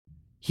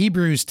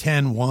Hebrews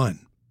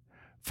 10:1.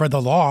 For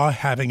the law,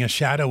 having a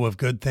shadow of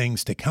good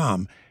things to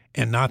come,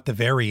 and not the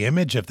very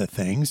image of the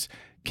things,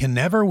 can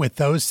never with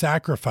those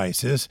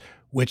sacrifices,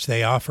 which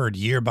they offered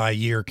year by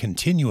year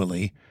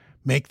continually,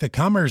 make the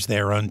comers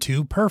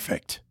thereunto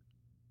perfect.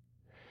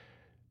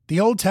 The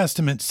Old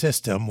Testament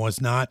system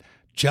was not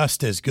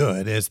just as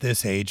good as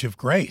this age of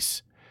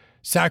grace.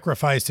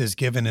 Sacrifices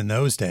given in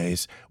those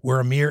days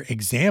were a mere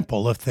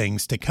example of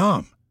things to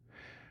come.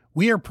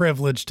 We are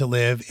privileged to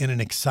live in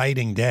an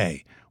exciting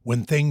day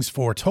when things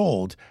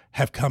foretold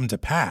have come to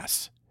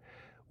pass.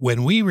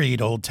 When we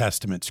read Old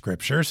Testament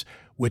scriptures,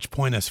 which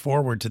point us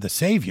forward to the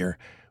Savior,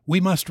 we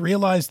must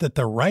realize that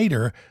the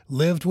writer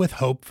lived with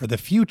hope for the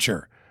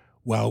future,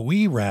 while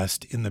we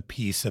rest in the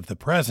peace of the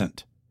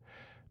present.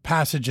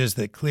 Passages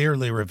that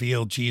clearly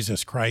reveal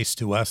Jesus Christ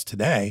to us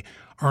today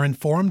are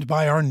informed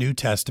by our New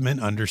Testament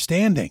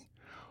understanding.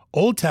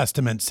 Old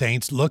Testament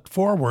saints looked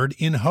forward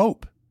in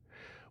hope.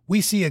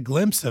 We see a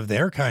glimpse of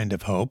their kind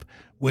of hope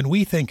when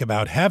we think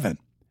about heaven.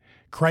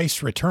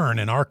 Christ's return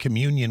and our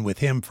communion with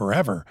Him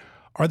forever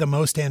are the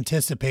most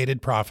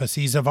anticipated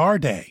prophecies of our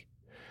day.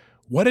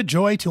 What a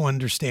joy to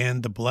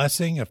understand the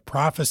blessing of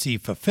prophecy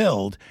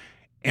fulfilled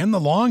and the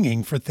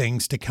longing for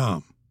things to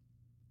come.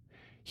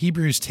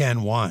 Hebrews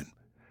 10:1.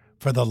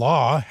 For the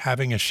law,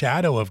 having a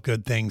shadow of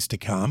good things to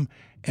come,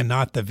 and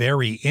not the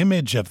very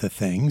image of the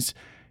things,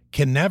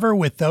 can never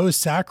with those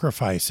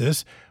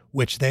sacrifices,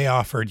 which they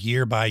offered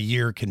year by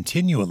year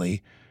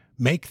continually,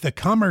 make the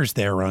comers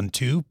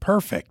thereunto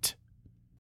perfect.